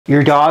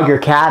Your dog, your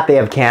cat, they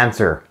have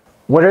cancer.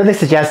 What are the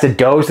suggested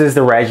doses,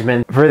 the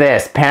regimen for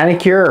this?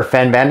 Panacur or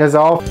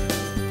Fenbendazole?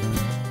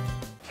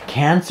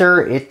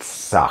 Cancer, it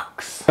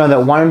sucks. You know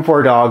that 1 in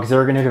 4 dogs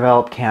are going to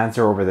develop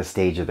cancer over the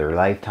stage of their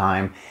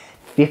lifetime.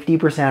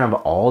 50% of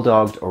all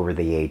dogs over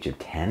the age of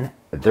 10,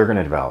 they're going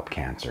to develop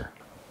cancer.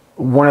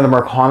 One of the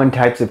more common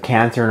types of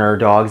cancer in our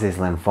dogs is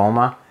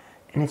lymphoma,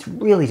 and it's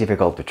really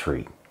difficult to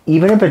treat.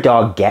 Even if a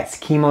dog gets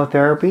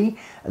chemotherapy,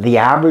 the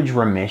average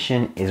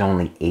remission is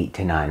only 8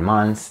 to 9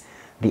 months.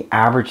 The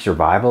average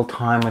survival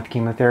time with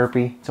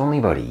chemotherapy is only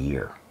about a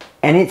year.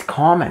 And it's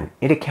common.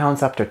 It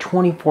accounts up to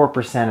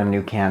 24% of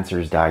new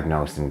cancers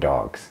diagnosed in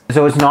dogs.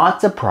 So it's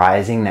not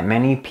surprising that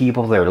many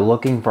people are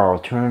looking for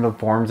alternative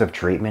forms of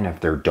treatment if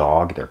their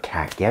dog, their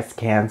cat gets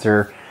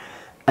cancer.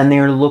 And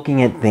they're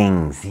looking at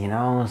things,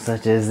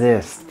 such as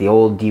this, the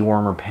old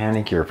dewormer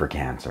Panacur for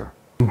cancer.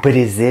 But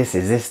is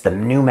this the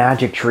new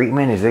magic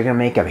treatment? Is it going to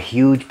make a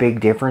huge big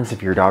difference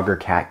if your dog or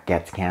cat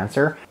gets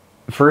cancer?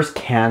 First,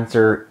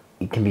 cancer,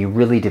 it can be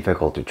really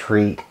difficult to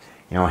treat.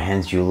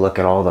 Hence you look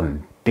at all the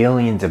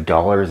billions of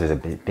dollars that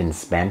have been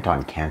spent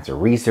on cancer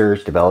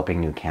research, developing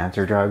new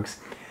cancer drugs.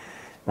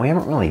 We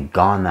haven't really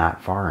gone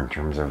that far in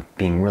terms of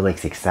being really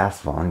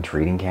successful in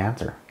treating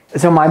cancer.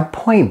 So my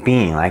point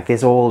being, like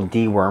this old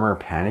dewormer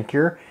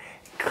Panacur,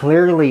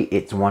 clearly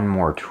it's one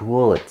more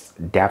tool. It's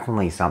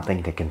definitely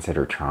something to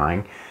consider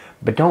trying,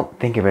 but don't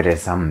think of it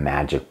as some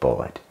magic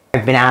bullet.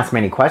 I've been asked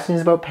many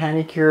questions about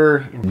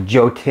Panacur.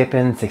 Joe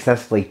Tippin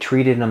successfully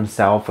treated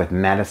himself with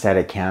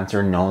metastatic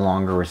cancer, no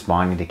longer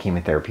responding to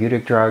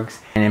chemotherapeutic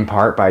drugs, and in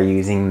part by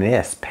using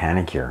this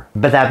Panacur.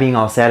 But that being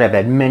all said, I've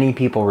had many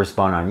people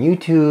respond on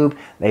YouTube.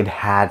 They've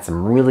had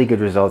some really good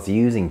results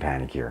using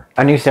Panacur.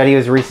 A new study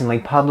was recently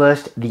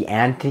published, the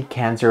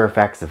anti-cancer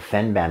effects of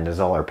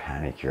Fenbendazole or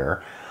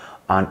Panacur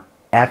on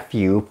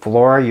FU,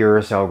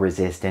 fluorouracil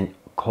resistant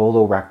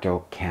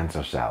colorectal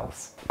cancer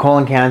cells.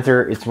 Colon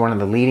cancer is one of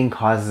the leading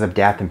causes of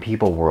death in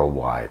people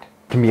worldwide.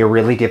 It can be a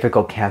really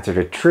difficult cancer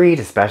to treat,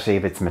 especially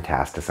if it's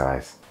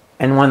metastasized.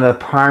 And one of the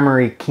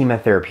primary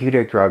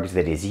chemotherapeutic drugs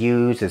that is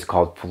used is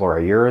called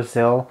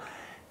fluorouracil.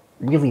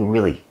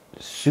 Really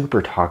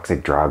super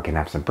toxic drug, can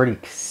have some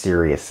pretty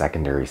serious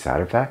secondary side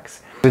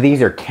effects. So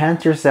these are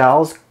cancer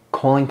cells,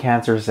 colon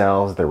cancer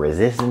cells, they're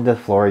resistant to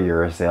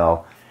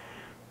fluorouracil,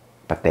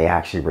 but they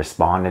actually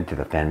responded to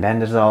the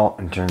Fenbendazole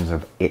in terms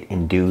of it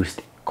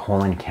induced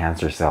colon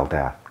cancer cell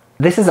death.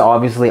 This is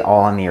obviously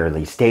all in the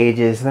early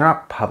stages. They're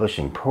not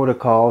publishing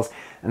protocols,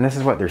 and this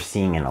is what they're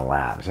seeing in a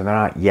lab. So they're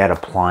not yet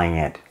applying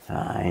it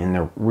in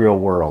the real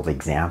world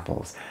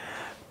examples.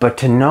 But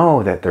to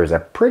know that there's a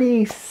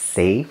pretty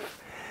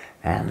safe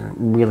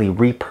and really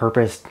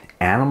repurposed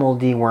animal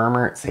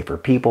dewormer, it's safe for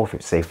people,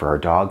 it's safe for our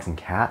dogs and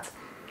cats,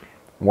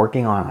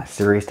 working on a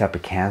serious type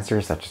of cancer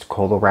such as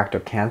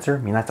colorectal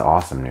cancer, that's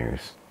awesome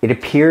news. It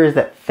appears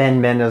that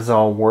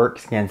Fenbendazole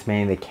works against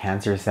many of the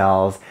cancer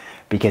cells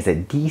because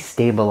it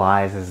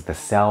destabilizes the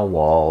cell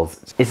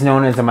walls. It's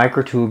known as a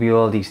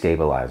microtubule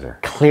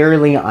destabilizer.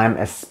 Clearly, I'm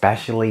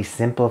especially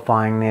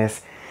simplifying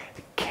this.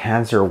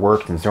 Cancer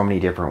works in so many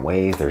different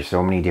ways. There's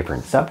so many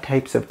different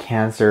subtypes of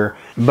cancer.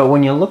 But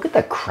when you look at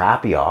the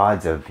crappy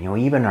odds of,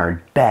 even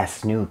our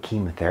best new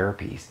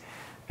chemotherapies,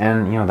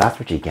 and that's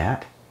what you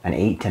get, an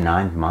 8 to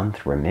 9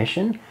 month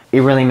remission,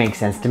 it really makes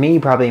sense to me,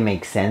 probably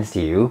makes sense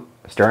to you,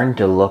 starting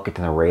to look at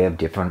an array of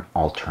different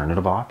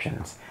alternative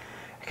options.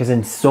 Because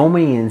in so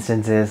many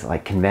instances,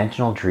 like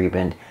conventional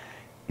treatment,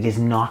 it is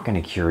not going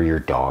to cure your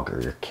dog or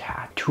your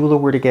cat. Tula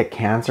were to get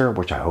cancer,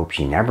 which I hope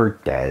she never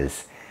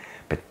does,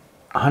 but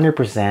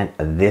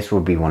 100% this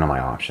would be one of my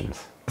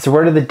options. So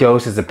what are the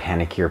doses of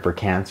Panacur for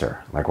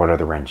cancer? Like what are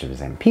the regimens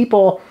in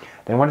people?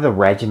 Then what are the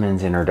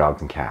regimens in our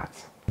dogs and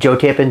cats? Joe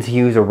Tippins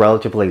used a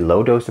relatively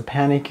low dose of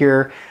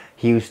Panacur.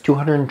 He used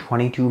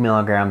 222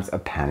 milligrams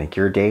of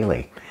Panacur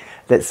daily.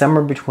 That's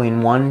somewhere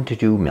between 1 to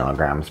 2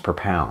 milligrams per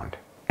pound.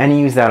 And he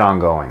used that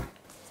ongoing.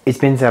 It's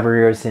been several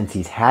years since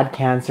he's had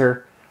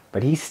cancer,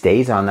 but he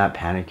stays on that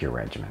Panacur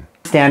regimen.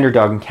 Standard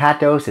dog and cat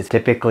dose is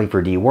typically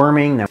for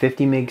deworming, now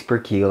 50 mg per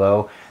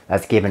kilo.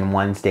 That's given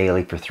once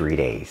daily for 3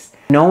 days.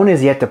 No one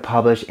has yet to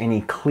publish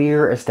any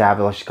clear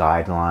established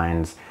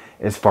guidelines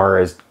as far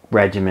as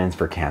regimens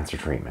for cancer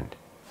treatment.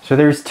 So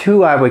there's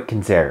 2 I would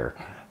consider.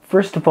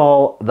 First of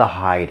all, the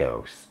high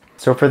dose.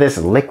 So for this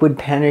liquid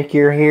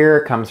Panacur here,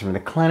 it comes from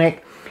the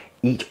clinic.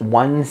 Each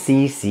 1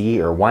 cc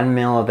or 1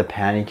 ml of the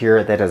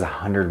Panacur, that is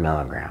 100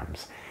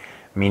 milligrams.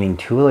 Meaning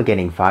Tula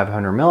getting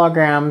 500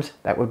 milligrams,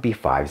 that would be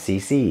 5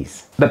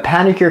 cc's. But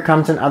Panacur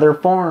comes in other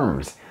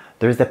forms.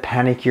 There's the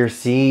Panacur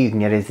C, you can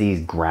get it as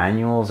these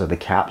granules or the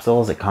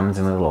capsules. It comes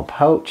in a little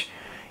pouch.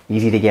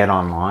 Easy to get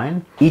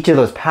online. Each of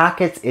those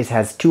packets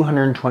has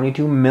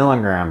 222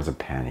 milligrams of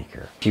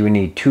Panacur. You would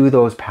need 2 of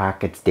those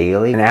packets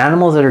daily. And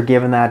animals that are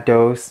given that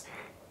dose,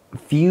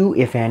 few,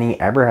 if any,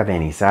 ever have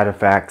any side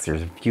effects.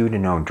 There's few to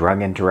no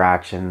drug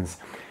interactions,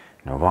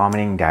 no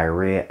vomiting,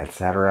 diarrhea,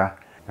 etc.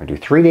 I do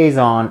 3 days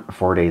on,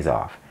 4 days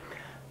off.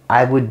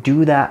 I would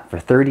do that for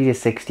 30 to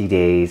 60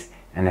 days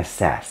and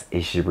assess,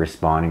 is she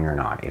responding or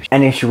not?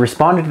 If she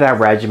responded to that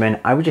regimen,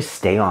 I would just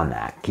stay on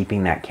that,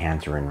 keeping that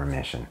cancer in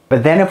remission.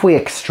 But then if we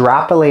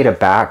extrapolate it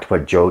back to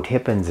what Joe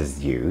Tippins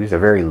has used, a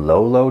very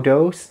low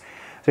dose,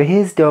 so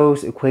his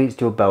dose equates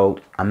to about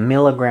 1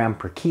 milligram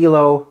per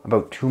kilo,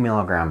 about 2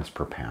 milligrams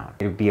per pound.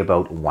 It would be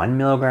about 1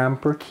 milligram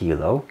per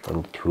kilo.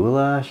 Little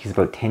Tula, she's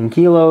about 10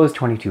 kilos,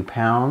 22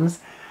 pounds.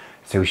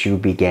 So she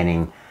would be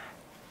getting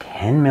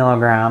 10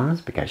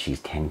 milligrams because she's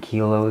 10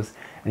 kilos.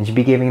 And she'd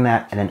be giving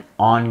that at an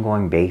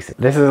ongoing basis.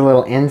 This is a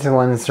little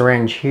insulin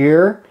syringe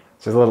here.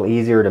 So it's a little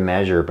easier to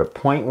measure, but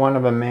 0.1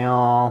 of a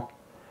mil,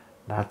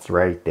 that's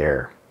right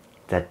there.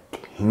 It's a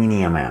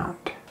teeny amount.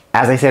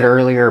 As I said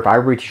earlier, if I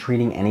were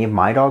treating any of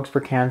my dogs for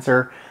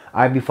cancer,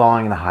 I'd be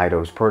following the high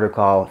dose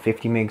protocol,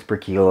 50 mg per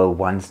kilo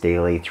once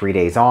daily, 3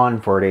 days on,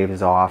 4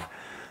 days off.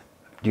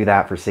 Do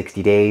that for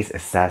 60 days,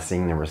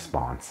 assessing the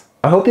response.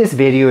 I hope this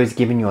video has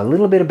given you a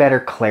little bit of better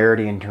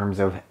clarity in terms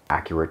of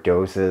accurate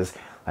doses,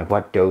 like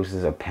what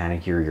doses of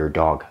Panacur your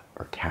dog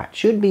or cat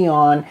should be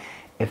on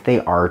if they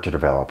are to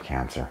develop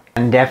cancer.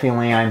 And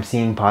definitely I'm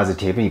seeing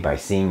positivity by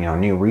seeing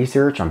new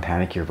research on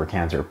Panacur for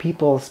cancer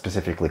people,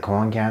 specifically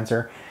colon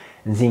cancer,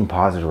 and seeing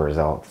positive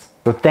results.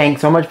 So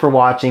thanks so much for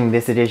watching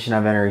this edition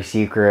of Veterinary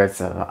Secrets,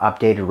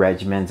 updated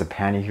regimens of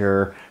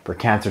Panacur for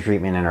cancer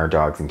treatment in our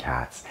dogs and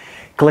cats.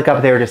 Click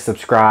up there to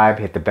subscribe,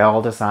 hit the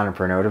bell to sign up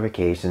for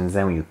notifications,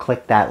 then when you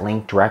click that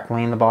link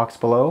directly in the box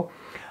below,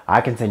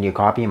 I can send you a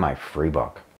copy of my free book.